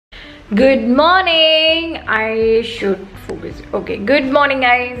Good morning. I should focus. Okay, good morning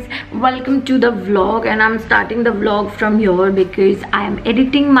guys, welcome to the vlog. And I'm starting the vlog from here because I am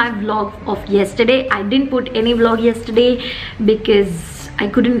editing my vlog of yesterday. I didn't put any vlog yesterday because I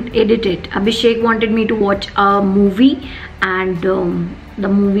couldn't edit it. Abhishek wanted me to watch a movie, and the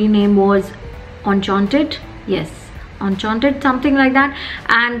movie name was Enchanted. Yes, Enchanted, something like that.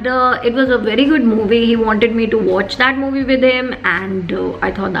 And it was a very good movie. He wanted me to watch that movie with him, and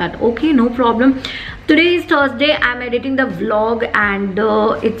I thought that okay, no problem. Today is Thursday. I'm editing the vlog, and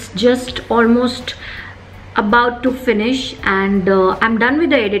it's just almost about to finish, and I'm done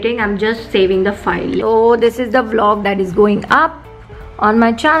with the editing. I'm just saving the file. So this is the vlog that is going up on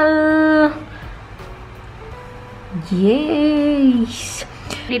my channel. Yes,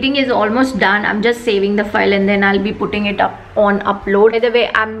 editing is almost done. I'm just saving the file and then I'll be putting it up on upload. By the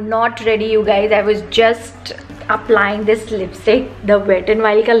way, I'm not ready, you guys. I was just applying this lipstick, the Wet n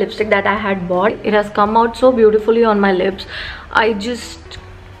Wild ka lipstick that I had bought. It has come out so beautifully on my lips. I just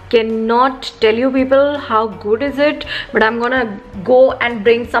cannot tell you people how good is it, but I'm gonna go and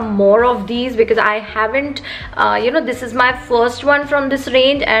bring some more of these because I haven't this is my first one from this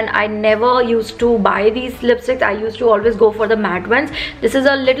range, and I never used to buy these lipsticks. I used to always go for the matte ones. This is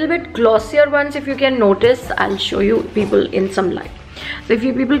a little bit glossier ones. If you can notice, I'll show you people in some light. So if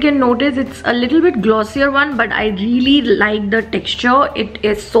you people can notice, it's a little bit glossier one, but I really like the texture. It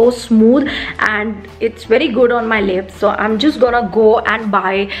is so smooth and it's very good on my lips. So I'm just gonna go and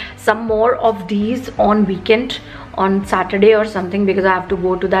buy some more of these on weekend, on Saturday or something, because I have to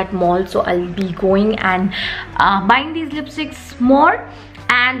go to that mall. So I'll be going and buying these lipsticks more,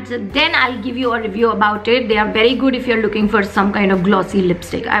 and then I'll give you a review about it. They are very good if you're looking for some kind of glossy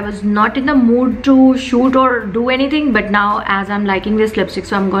lipstick. I was not in the mood to shoot or do anything, but now as I'm liking this lipstick,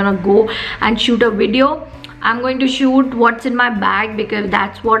 so I'm gonna go and shoot a video. I'm going to shoot what's in my bag because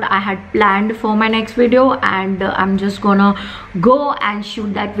that's what I had planned for my next video, and I'm just gonna go and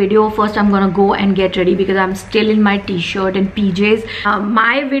shoot that video. First I'm gonna go and get ready because I'm still in my t-shirt and PJs.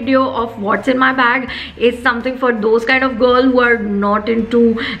 My video of what's in my bag is something for those kind of girls who are not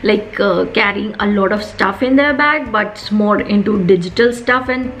into like carrying a lot of stuff in their bag, but more into digital stuff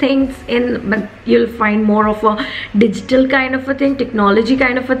and things in. But you'll find more of a digital kind of a thing, technology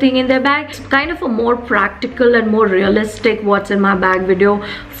kind of a thing in their bag. It's kind of a more practical and more realistic what's in my bag video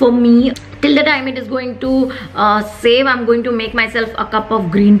for me. Till the time it is going to save, I'm going to make myself a cup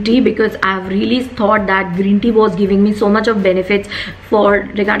of green tea because I've really thought that green tea was giving me so much of benefits for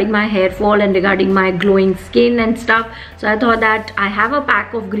regarding my hair fall and regarding my glowing skin and stuff. So I thought that I have a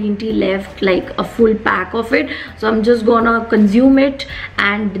pack of green tea left, like a full pack of it. So I'm just gonna consume it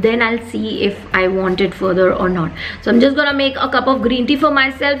and then I'll see if I want it further or not. So I'm just gonna make a cup of green tea for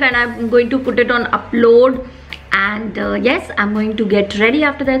myself and I'm going to put it on upload. And yes, I'm going to get ready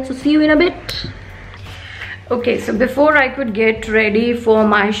after that, so see you in a bit. Okay, so before I could get ready for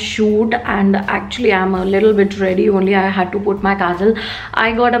my shoot, and actually I'm a little bit ready, only I had to put my kajal.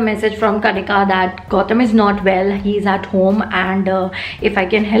 I got a message from Kanika that Gautam is not well, he's at home, and if I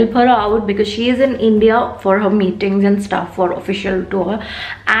can help her out because she is in India for her meetings and stuff for official tour,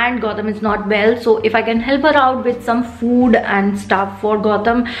 and Gautam is not well. So if I can help her out with some food and stuff for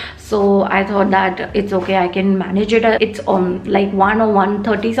Gautam, so I thought that it's okay, I can manage it. It's on like 1 or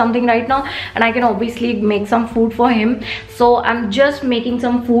 1:30 something right now, and I can obviously make some food for him. So I'm just making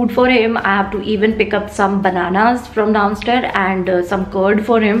some food for him. I have to even pick up some bananas from downstairs and some curd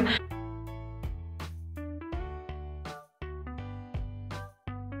for him.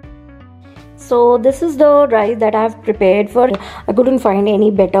 So this is the rice that I have prepared for. I couldn't find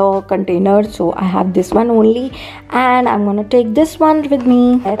any better container, so I have this one only, and I'm gonna take this one with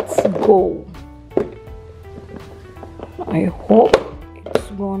me. Let's go. I hope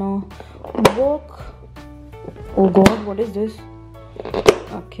it's gonna work. Oh god, what is this?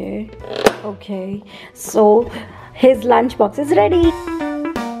 Okay, so his lunch box is ready.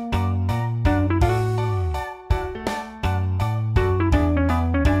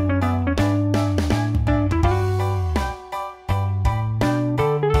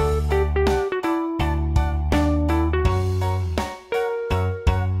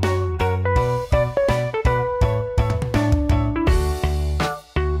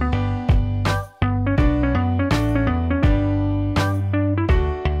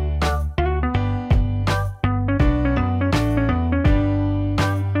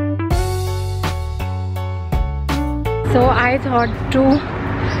 So I thought to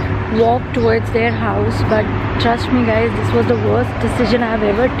walk towards their house, but trust me guys, this was the worst decision I have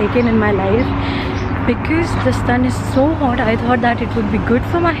ever taken in my life because the sun is so hot. I thought that it would be good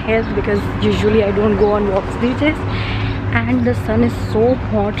for my health because usually I don't go on walks these days, and the sun is so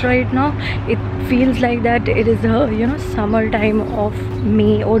hot right now. It feels like that it is the summertime of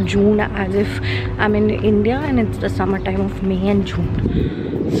May or June, as if I'm in India and it's the summertime of May and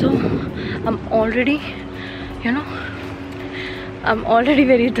June. So I'm already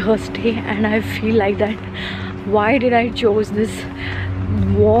very thirsty, and I feel like that why did I chose this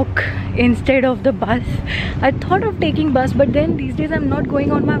walk instead of the bus. I thought of taking bus, but then these days I'm not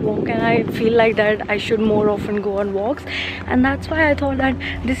going on my walk, and I feel like that I should more often go on walks, and that's why I thought that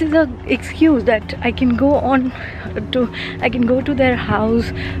this is a excuse that I can go to their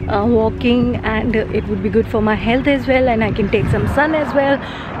house walking, and it would be good for my health as well, and I can take some sun as well.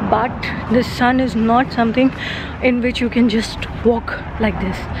 But the sun is not something in which you can just walk like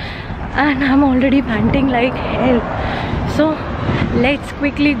this, and I'm already panting like hell. So let's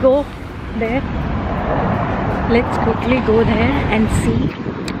quickly go there. Let's quickly go there and see.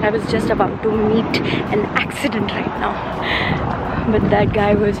 I was just about to meet an accident right now, but that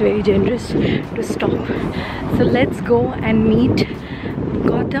guy was very generous to stop. So let's go and meet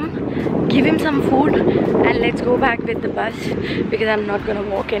Gautam, give him some food, and let's go back with the bus because I'm not gonna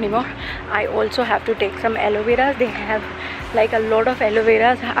walk anymore. I also have to take some aloe veras. They have like a lot of aloe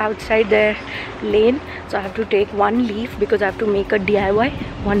veras outside their lane, so I have to take one leaf because I have to make a DIY.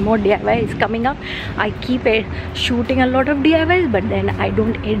 One more DIY is coming up. I keep shooting a lot of DIYs, but then I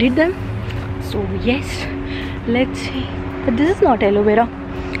don't edit them. So yes, let's see. But this is not aloe vera.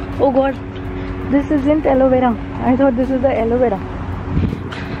 Oh god, this isn't aloe vera. I thought this is the aloe vera.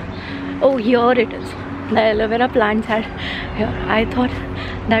 Oh, here it is. The aloe vera plants are here. I thought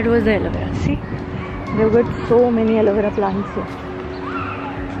that was the aloe vera. See, they've got so many aloe vera plants here.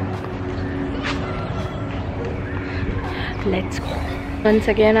 Let's go. Once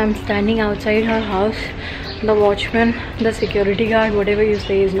again, I'm standing outside her house. The watchman, the security guard, whatever you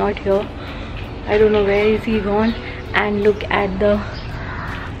say, is not here. I don't know where is he gone. And look at the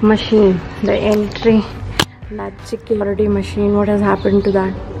machine, the entry, that security machine. What has happened to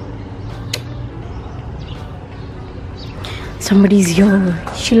that? Somebody's here.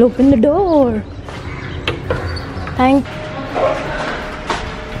 She'll open the door. Thank you.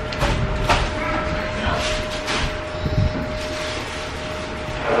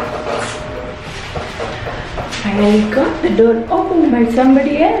 Finally got the door opened by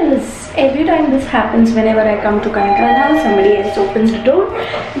somebody else. Every time this happens, whenever I come to Kanika's house, somebody else opens the door,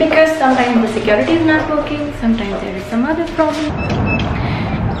 because sometimes the security is not working, sometimes there is some other problem.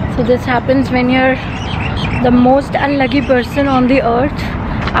 So this happens when you're the most unlucky person on the earth.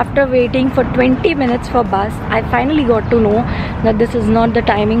 After waiting for 20 minutes for bus, I finally got to know that this is not the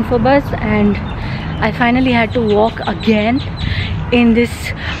timing for bus, and I finally had to walk again in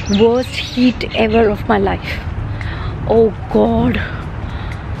this worst heat ever of my life. Oh god,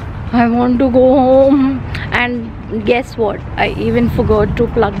 I want to go home. And guess what, I even forgot to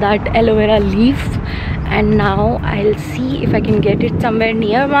plug that aloe vera leaf, and now I'll see if I can get it somewhere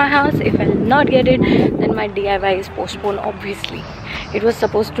near my house. If I'll not get it, then my DIY is postponed. Obviously it was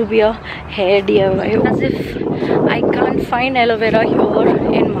supposed to be a hair DIY, as if I can't find aloe vera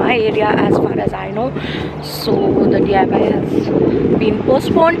here in my area as far as I know. So the DIY has been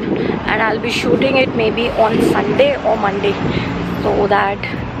postponed, and I'll be shooting it maybe on Sunday or Monday.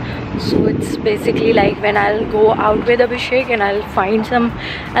 So it's basically like when I'll go out with Abhishek and I'll find some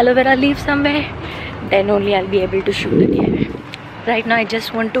aloe vera leaf somewhere, then only I'll be able to shoot the DIY. Right now I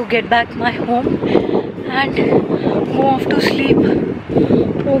just want to get back my home and go off to sleep.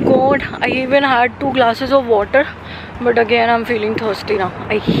 Oh god, I even had 2 glasses of water, but again I'm feeling thirsty now.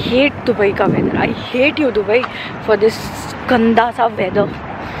 I hate Dubai ka weather. I hate you, Dubai, for this ganda sa weather.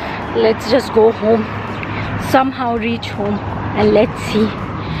 Let's just go home, somehow reach home, and let's see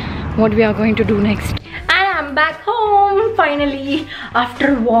what we are going to do next. And I'm back home finally,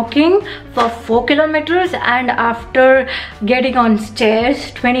 after walking for 4 kilometers and after getting on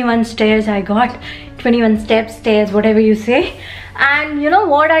stairs, 21 stairs I got, 21 steps, stairs, whatever you say. And you know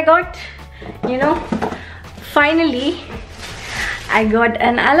what I got? Finally I got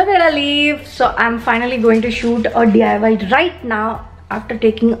an aloe vera leaf. So I'm finally going to shoot a DIY right now after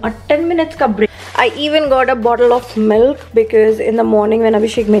taking a 10 minutes ka break. I even got a bottle of milk because in the morning when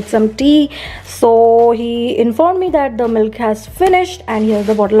Abhishek made some tea, so he informed me that the milk has finished, and here's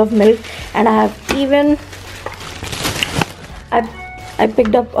the bottle of milk. And I have even I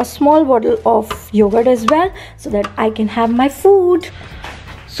picked up a small bottle of yogurt as well, so that I can have my food.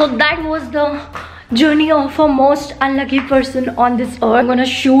 So that was the Journey of a most unlucky person on this earth. I'm gonna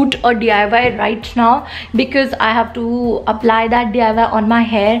shoot a DIY right now because I have to apply that DIY on my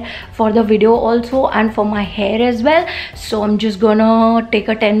hair for the video also and for my hair as well. So I'm just gonna take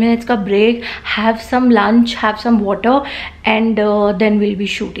a 10 minutes ka break, have some lunch, have some water, and then we'll be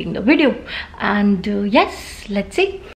shooting the video. And yes, let's see.